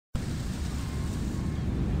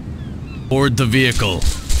Board the vehicle.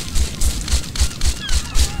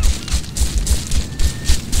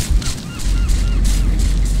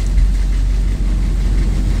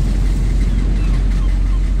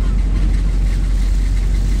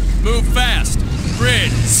 Move fast.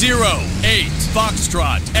 Grid 08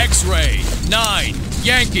 Foxtrot X-Ray 9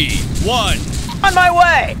 Yankee 1. On my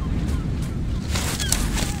way!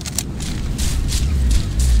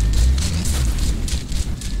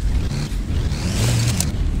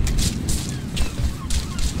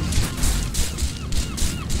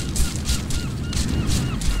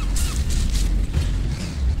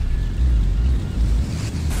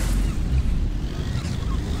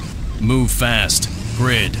 Move fast.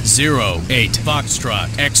 Grid 08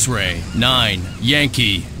 Foxtrot X-Ray 9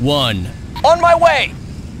 Yankee 1. On my way!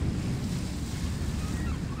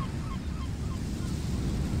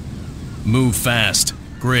 Move fast.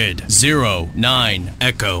 Grid 09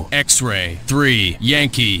 Echo X-Ray 3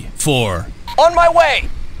 Yankee 4. On my way!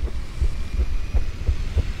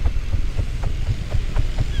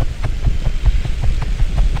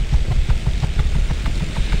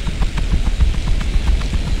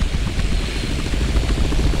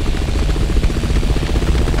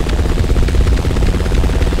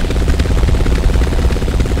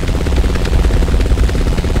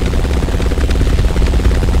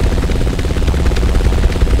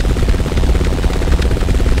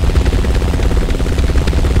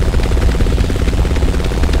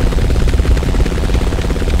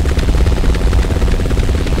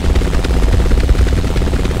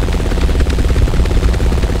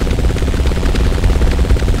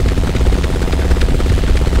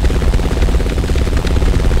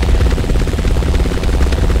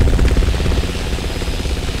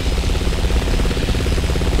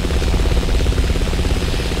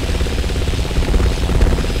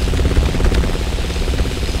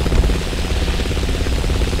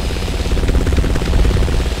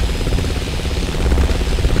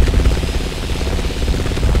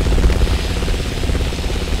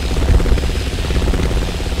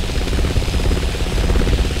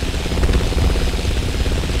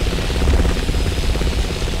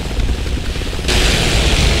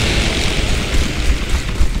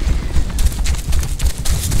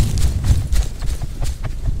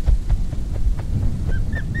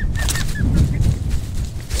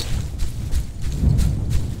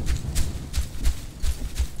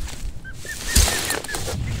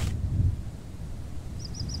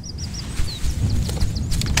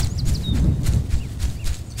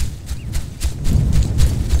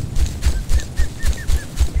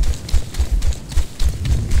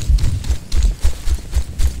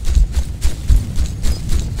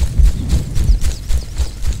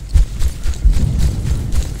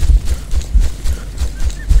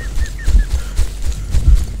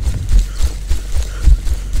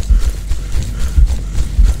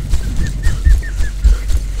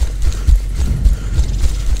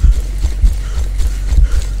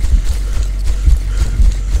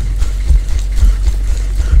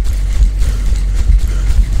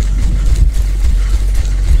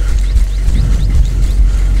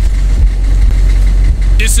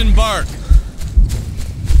 Disembark.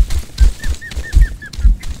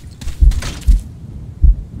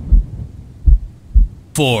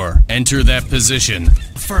 Four, enter that position.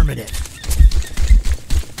 Affirmative.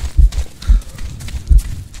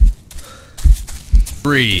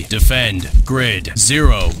 3, defend. Grid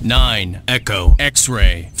 09 Echo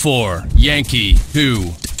X-Ray 4 Yankee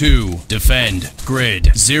 2, defend.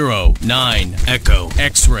 Grid 09 Echo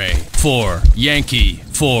X-Ray 4 Yankee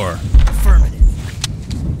 4. Affirmative.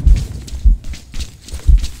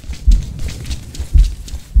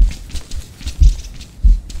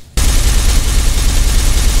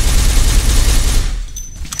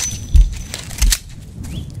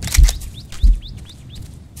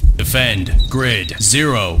 Defend. Grid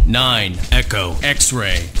 09 Echo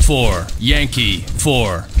X-Ray 4 Yankee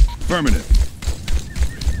 4. Affirmative.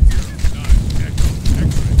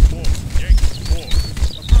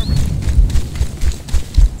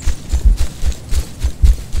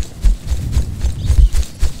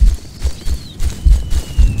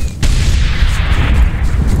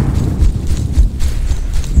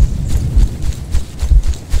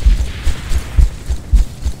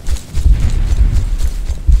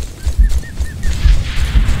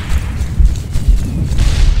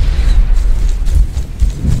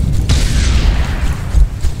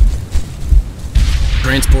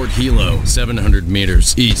 Transport Helo 700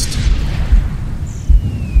 meters east.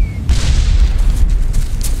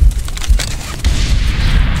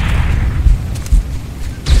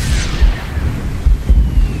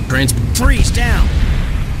 Freeze down.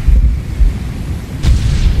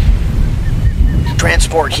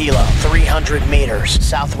 Transport helo, 300 meters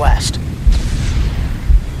southwest.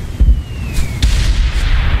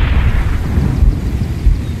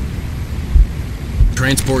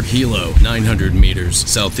 Transport helo, 900 meters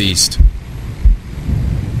southeast.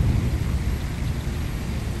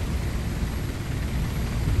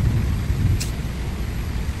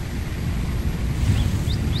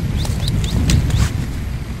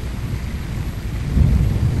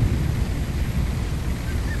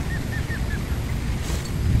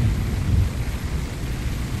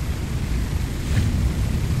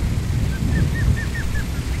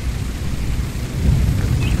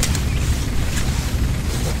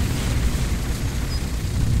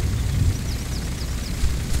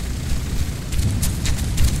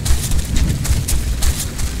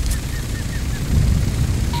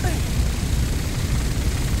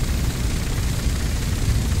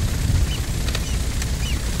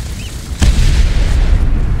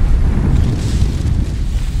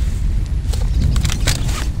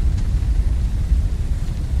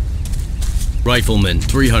 Rifleman,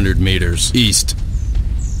 300 meters east.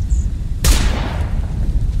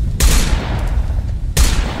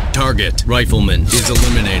 Target, Rifleman, is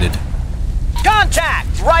eliminated. Contact!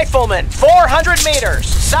 Rifleman, 400 meters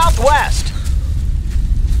southwest.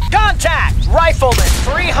 Contact! Rifleman,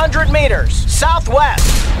 300 meters southwest.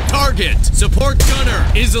 Target, support gunner,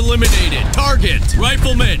 is eliminated. Target,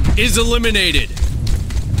 Rifleman, is eliminated.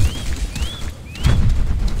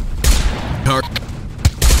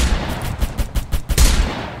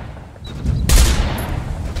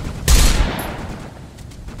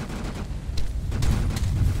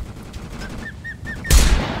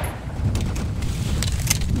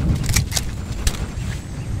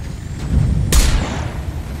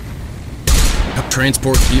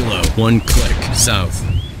 Transport helo, 1 click south.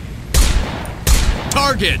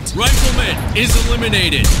 Target, Rifleman, is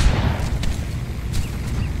eliminated.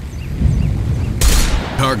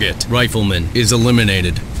 Target, Rifleman, is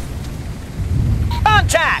eliminated.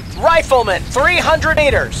 Contact! Rifleman, 300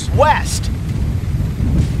 meters west.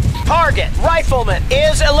 Target, Rifleman,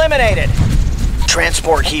 is eliminated.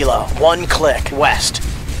 Transport helo, 1 click west.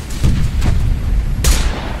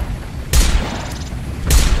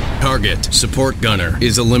 Target, support gunner,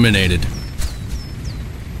 is eliminated.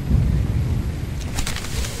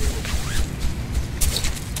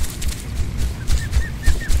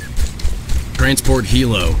 Transport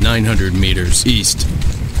helo, 900 meters east.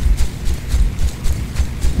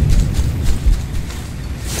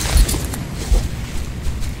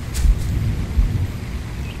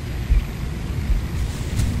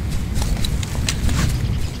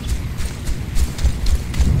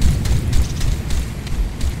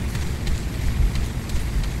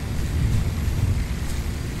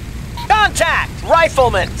 Contact!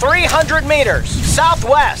 Rifleman, 300 meters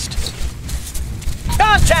southwest.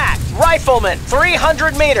 Contact! Rifleman,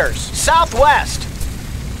 300 meters southwest.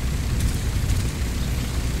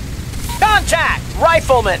 Contact!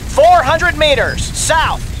 Rifleman, 400 meters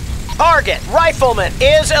south. Target! Rifleman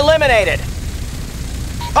is eliminated.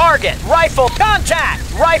 Target! Rifle! Contact!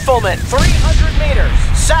 Rifleman, 300 meters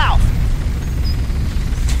south.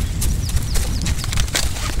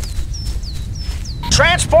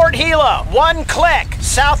 Transport helo, 1 click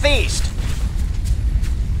southeast.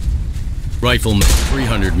 Rifleman,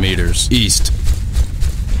 300 meters east.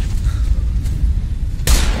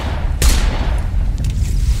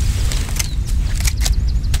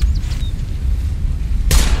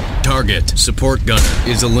 Target, support gunner,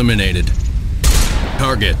 is eliminated.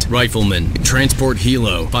 Target, Rifleman, transport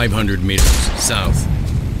helo, 500 meters south.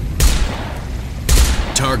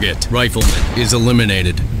 Target, Rifleman, is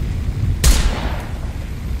eliminated.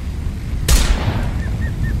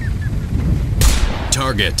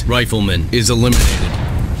 Target, Rifleman, is eliminated.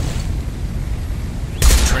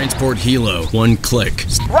 Transport helo, 1 click.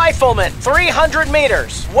 Rifleman, 300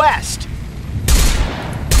 meters west.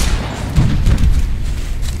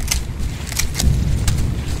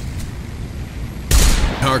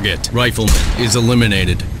 Target, Rifleman, is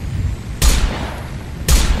eliminated.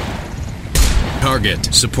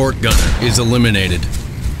 Target, support gunner, is eliminated.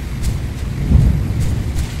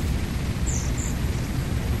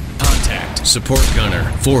 Support gunner,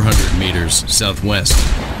 400 meters southwest.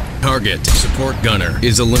 Target, support gunner,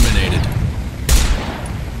 is eliminated.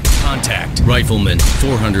 Contact, Rifleman,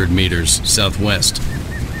 400 meters southwest.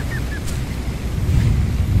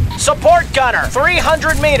 Support gunner,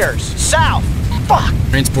 300 meters south. Fuck!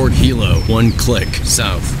 Transport helo, 1 click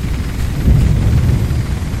south.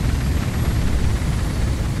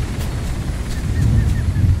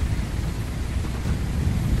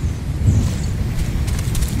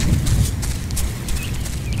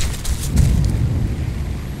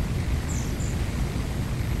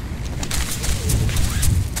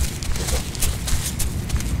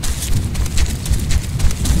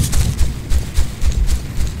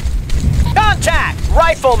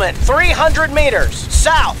 Rifleman, 300 meters,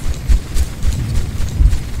 south.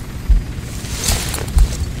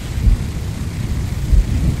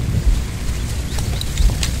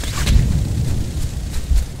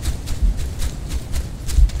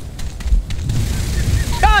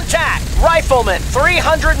 Contact! Rifleman,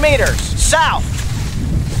 300 meters, south.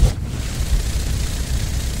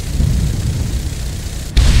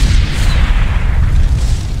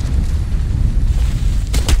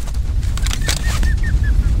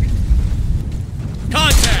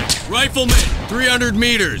 Contact! Rifleman, 300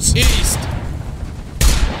 meters, east.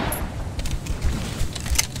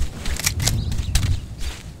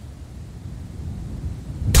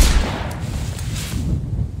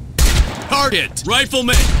 Target!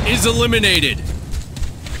 Rifleman is eliminated.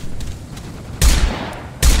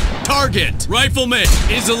 Target! Rifleman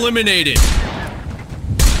is eliminated.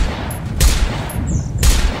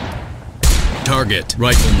 Target!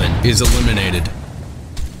 Rifleman is eliminated.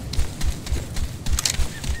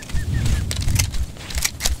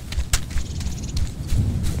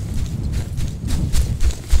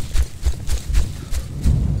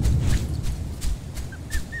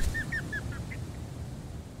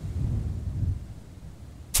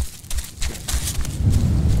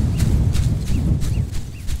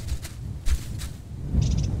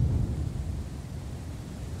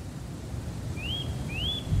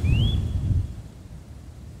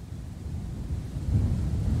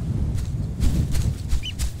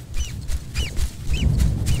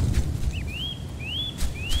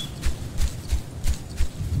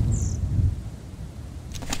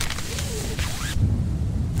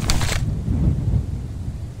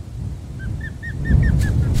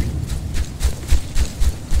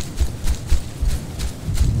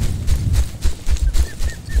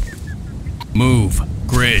 Move.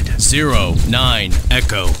 Grid 0, 9,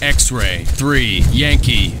 Echo, X-Ray, 3,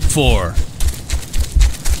 Yankee, 4.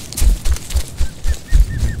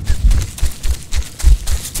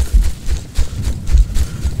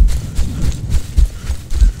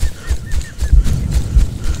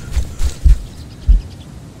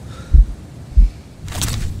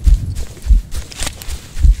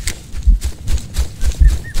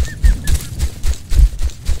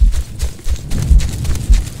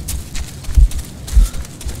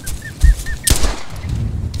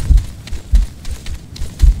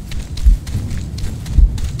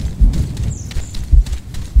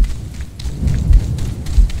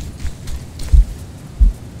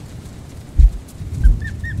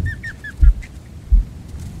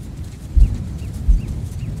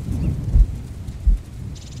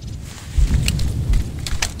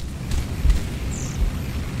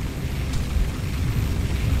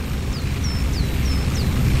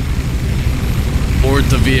 Board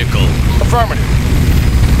the vehicle. Affirmative.